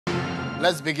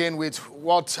Let's begin with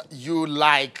what you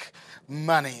like.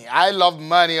 Money. I love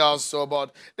money also,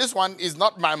 but this one is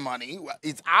not my money.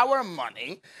 It's our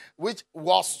money, which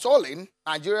was stolen.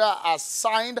 Nigeria has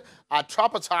signed a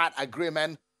tripartite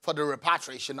agreement for the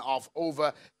repatriation of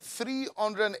over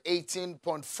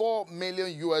 318.4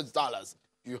 million US dollars.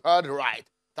 You heard right.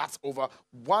 That's over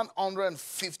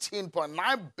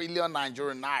 115.9 billion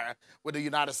Nigerian naira with the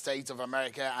United States of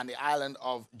America and the island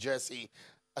of Jersey.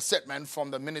 A statement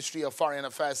from the Ministry of Foreign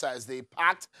Affairs says the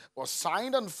pact was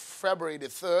signed on February the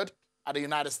 3rd at the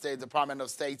United States Department of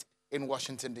State in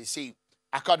Washington, D.C.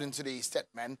 According to the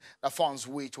statement, the funds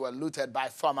which were looted by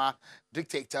former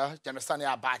dictator General Sani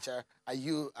Abacha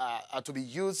are to be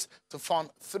used to fund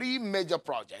three major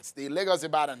projects: the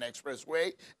Lagos-Ibadan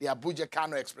Expressway, the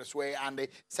Abuja-Kano Expressway, and the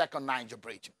Second Niger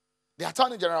Bridge. The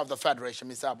Attorney General of the Federation,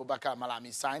 Mr. Abubakar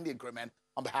Malami, signed the agreement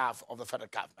on behalf of the federal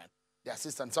government. The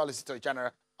Assistant Solicitor General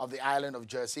of the island of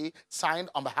Jersey signed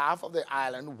on behalf of the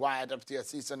island, while Deputy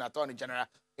Assistant Attorney General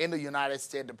in the United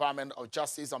States Department of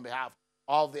Justice on behalf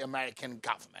of the American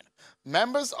government.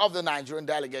 Members of the Nigerian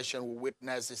delegation who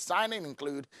witnessed the signing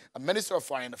include the Minister of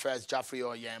Foreign Affairs, Geoffrey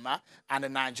Oyema, and the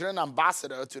Nigerian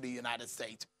ambassador to the United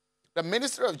States. The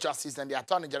Minister of Justice and the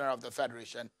Attorney General of the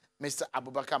Federation, Mr.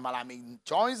 Abubakar Malami,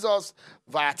 joins us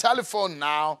via telephone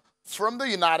now from the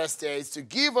United States to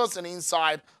give us an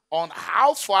insight on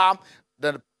how far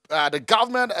the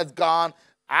government has gone.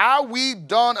 Are we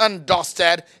done and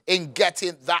dusted in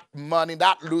getting that money,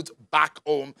 that loot back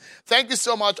home? Thank you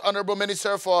so much, Honorable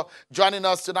Minister, for joining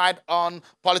us tonight on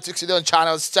Politics Today on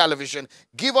Channels Television.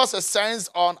 Give us a sense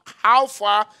on how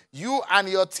far you and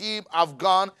your team have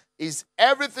gone. Is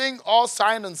everything all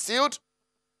signed and sealed?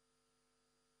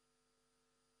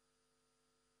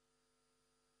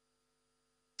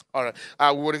 All right.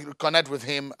 I will connect with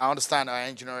him. I understand our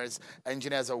engineers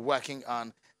are working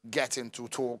on getting to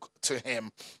talk to him.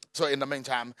 So in the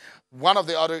meantime, one of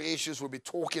the other issues we'll be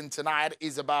talking tonight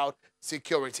is about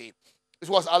security. It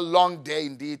was a long day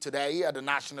indeed today at the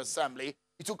National Assembly.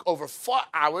 It took over 4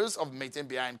 hours of meeting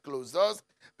behind closed doors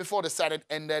before the Senate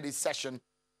ended its session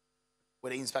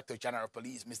with the Inspector General of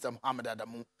Police, Mr. Muhammad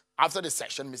Adamu. After the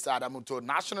session, Mr. Adamu told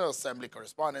National Assembly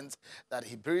correspondents that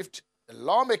he briefed the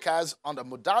lawmakers on the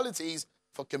modalities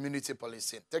for community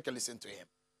policing. Take a listen to him.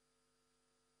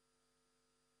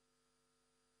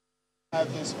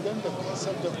 I've explained the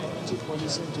concept of community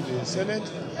policing to the Senate,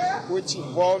 which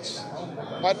involves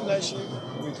partnership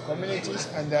with communities,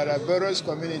 and there are various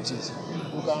communities.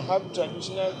 You can have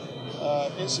traditional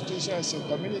institutions as a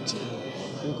community.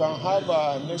 You can have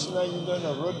a National Union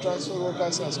of Road Transport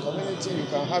Workers as community. You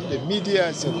can have the media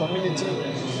as a community,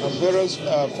 and various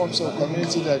forms of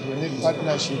community that we need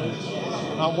partnership.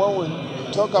 And when we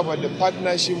talk about the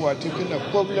partnership, we're talking of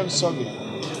problem solving.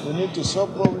 We need to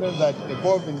solve problems that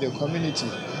evolve in the community.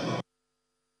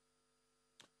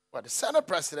 Well, the Senate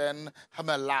President,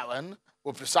 Hamid Lawan,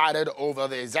 who presided over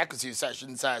the executive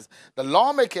session, says the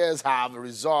lawmakers have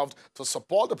resolved to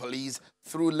support the police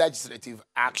through legislative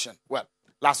action. Well,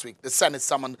 last week, the Senate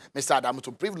summoned Mr. Adamu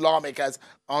to brief lawmakers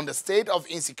on the state of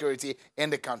insecurity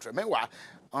in the country. Meanwhile,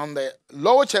 on the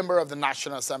lower chamber of the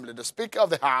National Assembly, the Speaker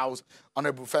of the House,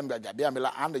 Honorable Femi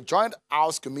Gbajabiamila, and the Joint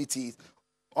House Committees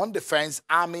on Defense,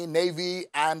 Army, Navy,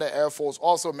 and the Air Force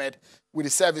also met with the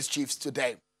service chiefs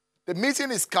today. The meeting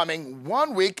is coming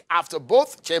 1 week after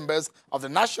both chambers of the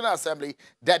National Assembly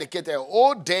dedicated a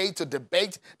whole day to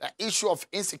debate the issue of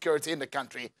insecurity in the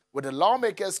country, with the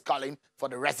lawmakers calling for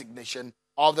the resignation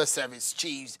of the service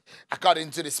chiefs.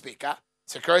 According to the Speaker,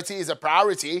 security is a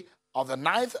priority of the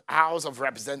 9th House of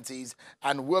Representatives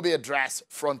and will be addressed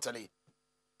frontally.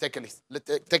 Take a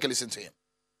listen to him.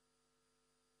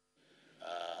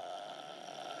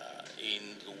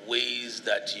 In ways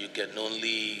that you can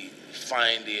only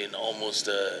find in almost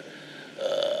a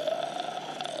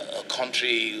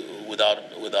country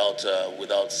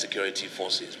without security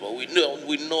forces. But we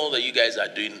know that you guys are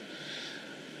doing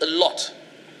a lot.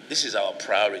 This is our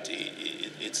priority.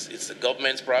 It's the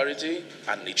government's priority,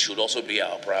 and it should also be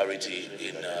our priority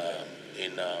in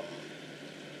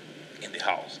the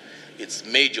House. It's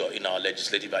major in our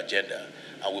legislative agenda,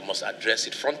 and we must address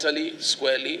it frontally,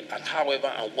 squarely, and however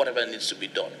and whatever needs to be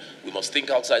done. We must think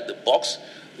outside the box.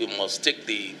 We must take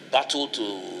the battle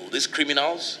to these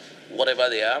criminals, whatever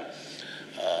they are.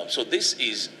 So this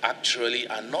is actually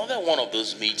another one of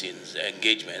those meetings,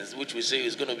 engagements, which we say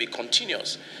is going to be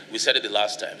continuous. We said it the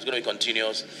last time. It's going to be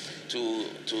continuous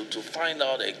to find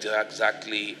out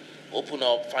exactly, open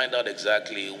up, find out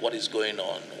exactly what is going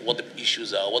on, what the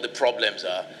issues are, what the problems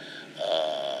are,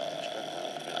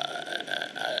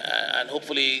 and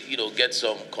hopefully, get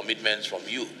some commitments from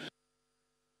you.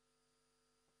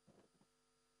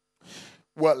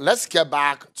 Well, let's get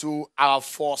back to our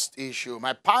first issue.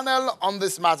 My panel on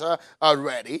this matter are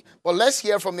ready, but let's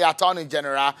hear from the Attorney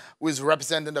General, who is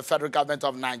representing the federal government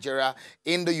of Nigeria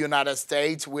in the United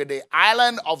States with the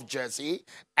island of Jersey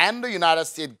and the United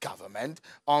States government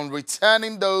on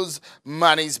returning those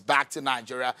monies back to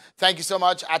Nigeria. Thank you so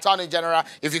much, Attorney General.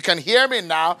 If you can hear me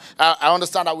now, I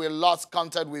understand that we lost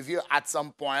contact with you at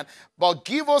some point, but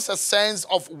give us a sense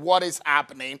of what is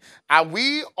happening. Are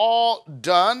we all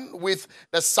done with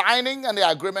the signing and the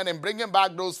agreement in bringing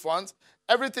back those funds?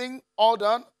 Everything all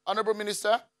done, Honorable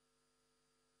Minister?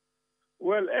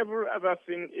 Well, every other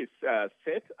thing is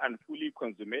set and fully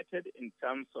consummated in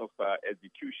terms of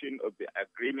execution of the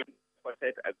agreement,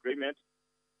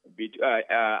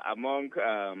 among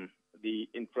the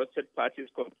interested parties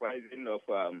comprising of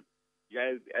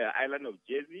Island of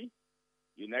Jersey,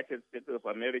 United States of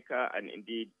America, and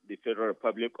indeed the Federal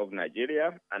Republic of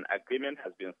Nigeria. An agreement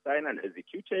has been signed and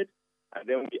executed, and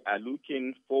then we are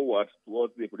looking forward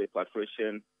towards the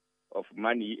repatriation of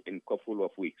money in a couple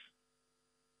of weeks.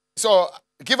 So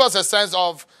give us a sense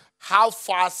of how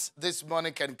fast this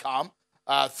money can come.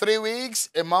 3 weeks,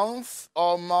 a month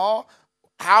or more?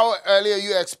 How early are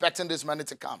you expecting this money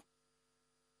to come?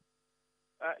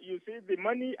 You see, the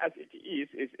money as it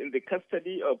is in the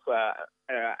custody of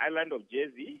Island of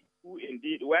Jersey,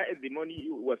 where the money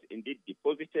was indeed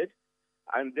deposited.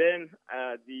 And then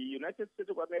the United States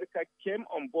of America came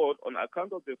on board on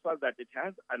account of the fact that it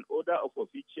has an order of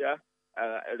forfeiture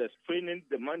restraining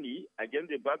the money against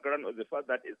the background of the fact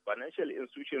that its financial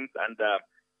institutions and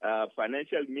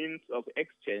financial means of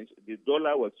exchange, the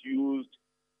dollar was used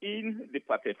in the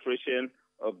perpetration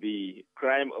of the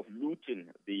crime of looting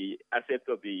the assets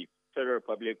of the Federal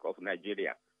Republic of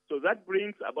Nigeria. So that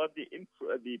brings about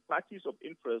the parties of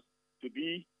interest to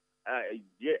be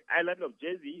the Island of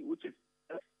Jersey, which is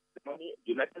the money,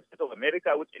 United States of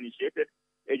America, which initiated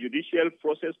a judicial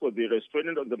process for the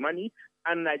restraining of the money,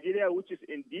 and Nigeria, which is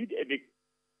indeed a big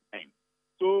time.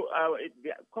 So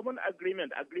the common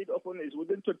agreement agreed upon is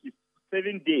within 27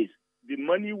 days, the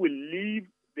money will leave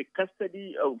the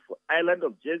custody of Island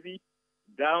of Jersey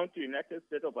down to United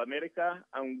States of America,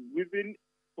 and within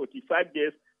 45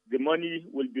 days, the money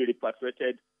will be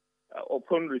repatriated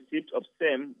upon receipt of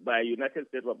same by United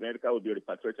States of America will be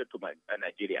repatriated to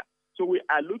Nigeria. So we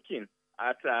are looking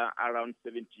at around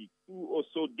 72 or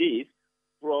so days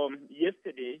from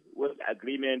yesterday when the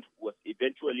agreement was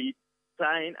eventually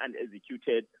signed and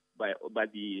executed by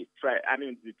the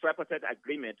tripartite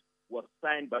agreement was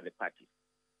signed by the parties.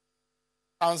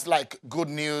 Sounds like good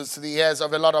news to the ears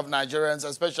of a lot of Nigerians,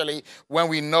 especially when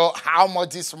we know how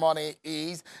much this money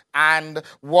is and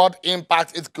what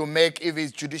impact it could make if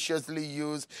it's judiciously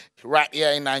used right here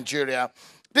in Nigeria.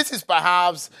 This is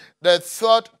perhaps the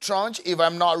third tranche, if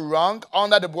I'm not wrong,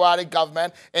 under the Buhari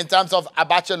government in terms of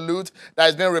Abacha loot that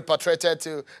has been repatriated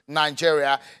to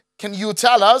Nigeria. Can you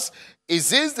tell us, is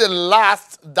this the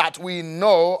last that we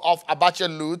know of Abacha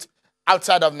loot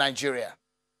outside of Nigeria?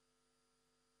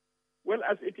 Well,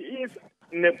 as it is,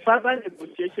 in the further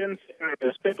negotiations in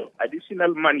respect of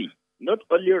additional money, not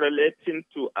only relating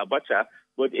to Abacha,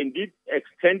 but indeed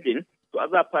extending to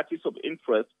other parties of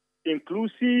interest,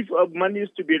 inclusive of monies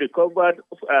to be recovered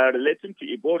relating to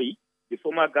Ibori, the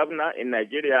former governor in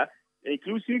Nigeria,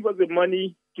 inclusive of the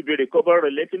money to be recovered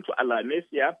relating to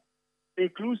Alamesia,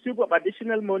 inclusive of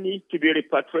additional money to be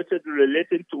repatriated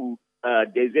relating to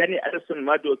Dezeni Addison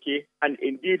Madoke and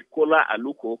indeed Kola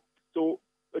Aluko. So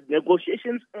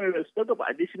negotiations in respect of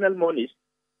additional monies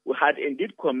had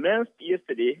indeed commenced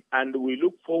yesterday, and we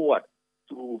look forward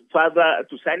to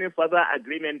signing further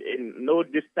agreement in no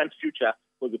distant future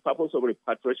for the purpose of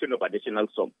repatriation of additional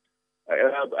sum.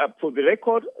 For the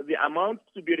record, the amount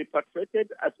to be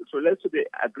repatriated as it relates to the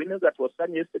agreement that was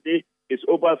signed yesterday is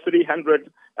over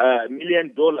 $300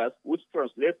 million, which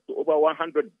translates to over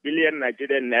 100 billion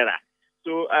Nigerian naira.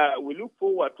 So we look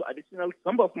forward to additional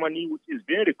sum of money which is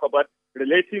being recovered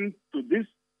relating to these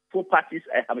four parties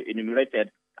I have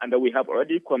enumerated, and we have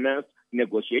already commenced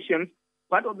negotiations.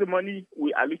 Part of the money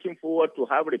we are looking forward to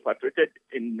have repatriated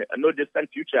in no distant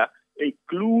future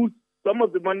includes some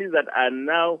of the monies that are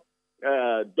now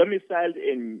domiciled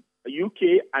in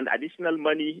UK and additional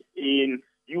money in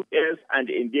US and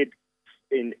indeed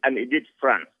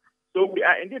France. So we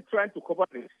are indeed trying to cover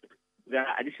this. There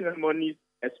are additional monies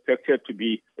expected to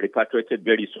be repatriated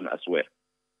very soon as well.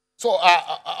 So,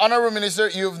 Honorable Minister,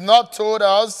 you've not told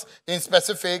us in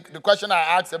specific the question I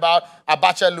asked about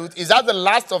Abacha loot. Is that the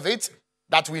last of it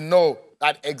that we know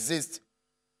that exists?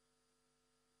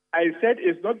 I said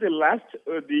it's not the last.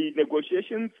 The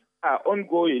negotiations are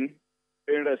ongoing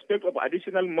in respect of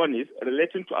additional monies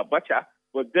relating to Abacha,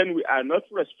 but then we are not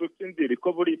restricting the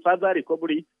recovery, further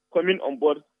recovery coming on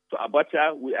board to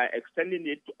Abacha. We are extending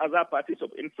it to other parties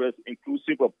of interest,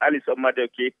 inclusive of Alison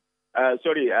Madoke,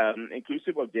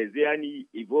 inclusive of Jeziani,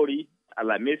 Ivori,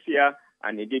 Alamesia,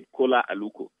 and indeed Kola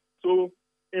Aluko. So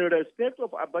in respect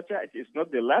of Abacha, it is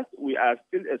not the last. We are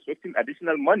still expecting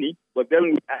additional money, but then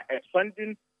we are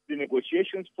expanding the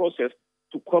negotiations process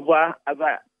to cover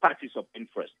other parties of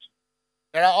interest.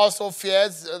 There are also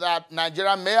fears that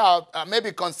Nigeria may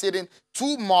be conceding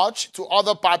too much to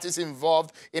other parties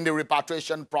involved in the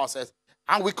repatriation process.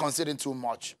 Are we conceding too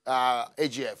much,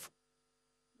 AGF?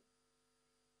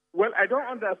 Well, I don't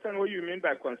understand what you mean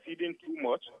by conceding too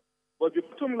much, but the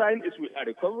bottom line is we are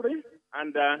recovering,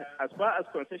 and as far as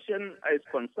concession is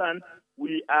concerned,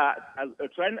 we are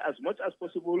trying as much as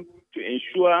possible to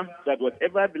ensure that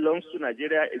whatever belongs to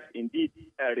Nigeria is indeed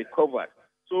recovered.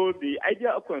 So the idea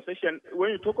of concession,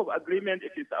 when you talk of agreement,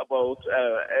 it is about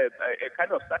a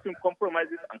kind of certain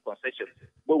compromises and concessions.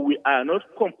 But we are not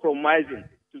compromising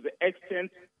to the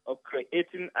extent of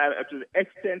creating, to the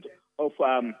extent of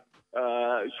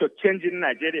shortchanging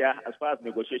Nigeria as far as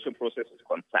negotiation process is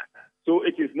concerned. So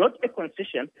it is not a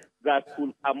concession that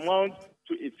will amount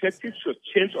to effective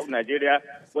shortchange of Nigeria,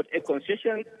 but a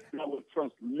concession that will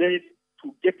translate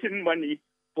to getting money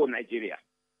for Nigeria.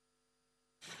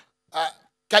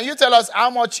 Can you tell us how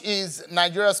much is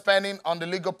Nigeria spending on the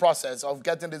legal process of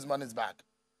getting these monies back?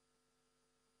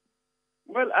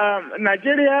 Well,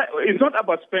 Nigeria is not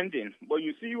about spending, but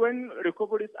you see, when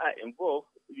recoveries are involved,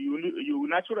 you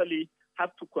naturally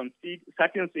have to concede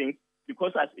certain things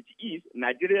because, as it is,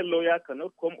 Nigerian lawyer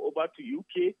cannot come over to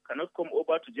UK, cannot come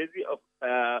over to Jersey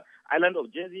island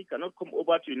of Jersey, cannot come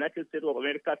over to United States of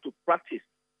America to practice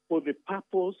for the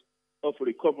purpose of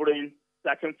recovering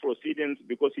certain proceedings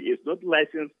because he is not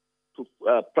licensed to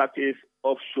practice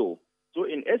offshore. So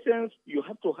in essence, you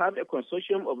have to have a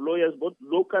consortium of lawyers, both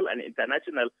local and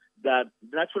international, that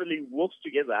naturally works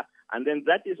together, and then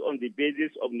that is on the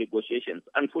basis of negotiations.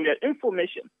 And for your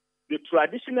information, the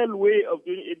traditional way of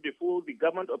doing it before the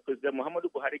government of President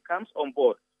Muhammadu Buhari comes on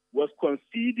board was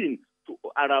conceding to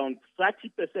around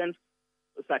 30%,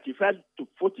 35 to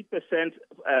 40%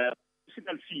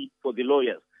 professional fee for the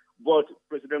lawyers. But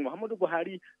President Muhammadu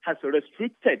Buhari has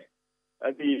restricted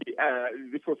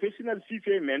the professional fee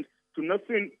payment to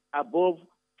nothing above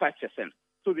 5%.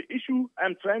 So the issue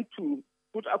I'm trying to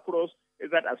put across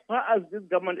is that as far as this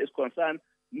government is concerned,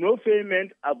 no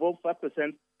payment above 5%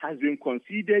 has been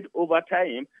conceded over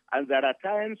time, and there are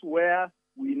times where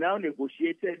we now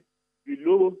negotiated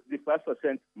below the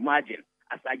 5% margin,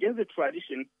 as against the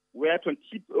tradition where 20%,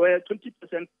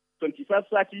 25,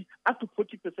 30, up to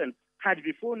 40% had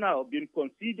before now been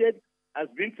conceded as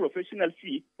being professional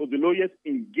fee for the lawyers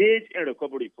engaged in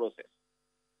recovery process.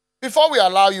 Before we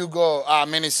allow you go,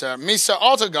 Minister, Mr.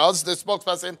 Ortegas, the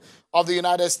spokesperson of the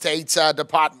United States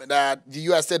Department, the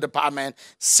U.S. State Department,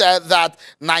 said that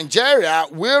Nigeria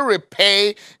will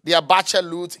repay the Abacha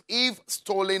loot if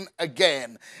stolen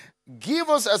again. Give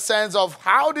us a sense of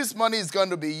how this money is going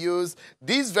to be used.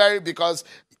 Because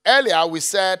earlier we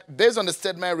said, based on the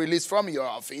statement released from your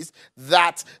office,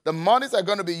 that the monies are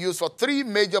going to be used for 3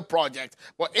 major projects.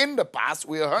 But in the past,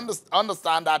 we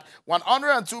understand that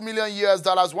 $102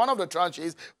 million, one of the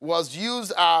tranches, was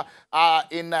used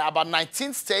in about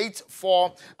 19 states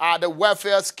for the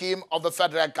welfare scheme of the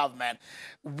federal government.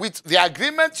 With the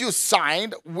agreement you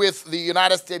signed with the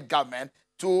United States government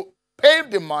to pay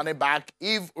the money back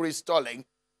if restoring,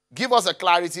 give us a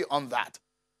clarity on that.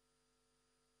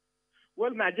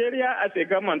 Well, Nigeria as a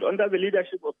government under the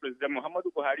leadership of President Muhammadu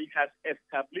Buhari has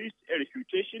established a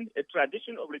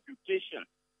tradition of reputation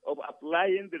of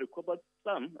applying the recovered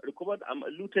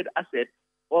looted asset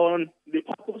on the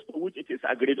purpose for which it is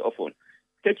agreed upon.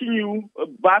 Taking you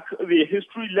back the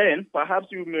history lane, perhaps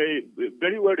you may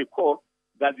very well recall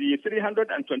that the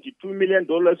 $322 million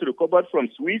recovered from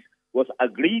Swiss was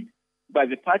agreed by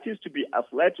the parties to be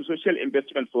applied to social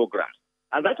investment programs.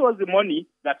 And that was the money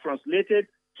that translated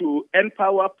to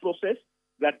Empower process,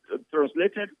 that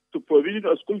translated to provision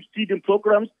of school feeding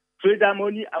programs, trader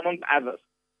money, among others.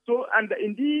 So, and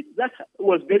indeed, that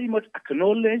was very much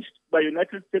acknowledged by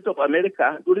United States of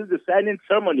America during the signing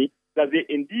ceremony, that they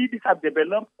indeed have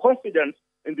developed confidence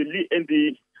in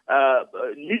the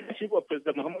leadership of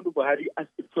President Muhammadu Buhari as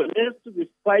it relates to the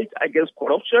fight against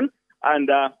corruption, and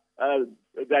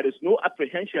there is no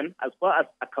apprehension as far as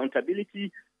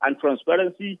accountability and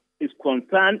transparency is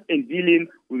concerned in dealing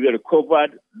with the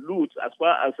recovered loot as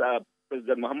far as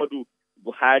President Muhammadu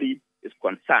Buhari is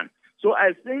concerned. So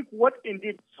I think what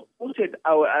indeed supported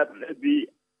the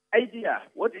idea,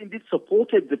 what indeed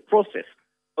supported the process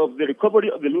of the recovery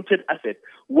of the looted asset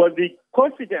was the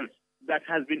confidence that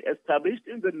has been established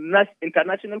in the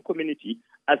international community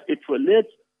as it relates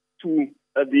to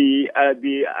the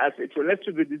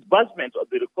disbursement of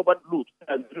the recovered loot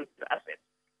and assets,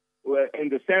 in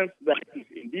the sense that it's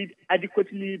indeed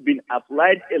adequately been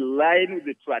applied in line with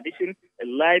the tradition,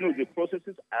 in line with the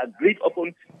processes agreed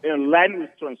upon, in line with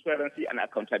transparency and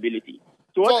accountability.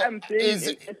 So what I'm saying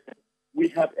is we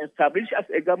have established as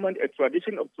a government a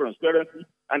tradition of transparency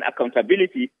and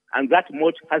accountability, and that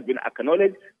much has been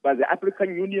acknowledged by the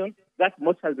African Union, that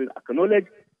much has been acknowledged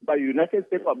by the United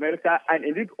States of America, and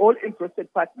indeed all interested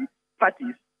parties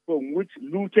from which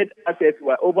looted assets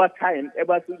were over time,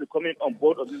 ever since the coming on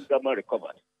board of this government,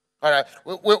 recovered. All right,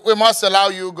 we must allow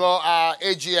you go,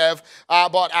 AGF,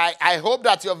 but I hope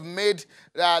that you have made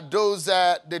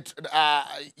the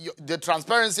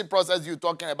transparency process you're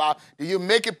talking about. Do you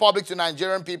make it public to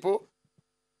Nigerian people?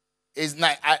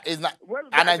 Are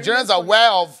Nigerians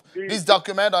aware of this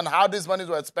document on how these monies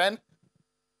were spent?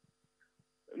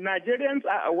 Nigerians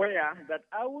are aware that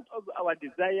out of our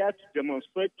desire to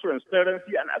demonstrate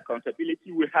transparency and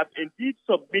accountability, we have indeed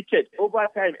submitted over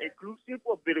time, inclusive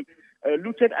of the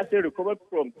looted asset recovered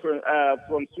from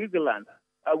Switzerland,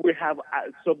 we have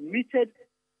submitted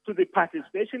to the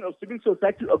participation of civil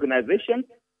society organizations.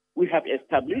 We have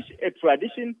established a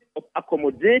tradition of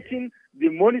accommodating the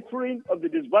monitoring of the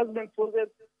disbursement process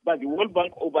by the World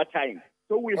Bank over time.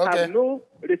 So we have no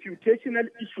reputational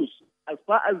issues as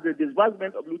far as the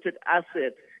disbursement of looted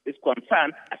assets is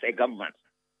concerned as a government.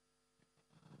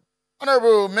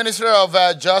 Honorable Minister of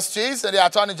Justice and the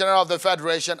Attorney General of the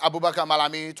Federation, Abubakar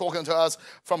Malami, talking to us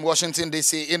from Washington,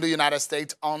 D.C. in the United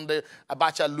States on the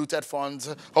Abacha looted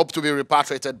funds, hope to be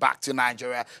repatriated back to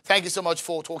Nigeria. Thank you so much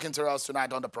for talking to us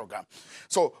tonight on the program.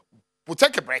 So we'll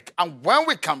take a break, and when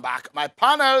we come back, my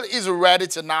panel is ready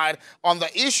tonight on the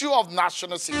issue of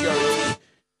national security.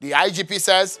 The IGP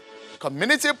says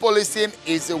community policing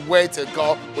is the way to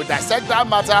go. We'll dissect that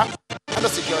matter and the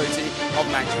security of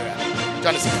Nigeria.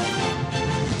 Join us again.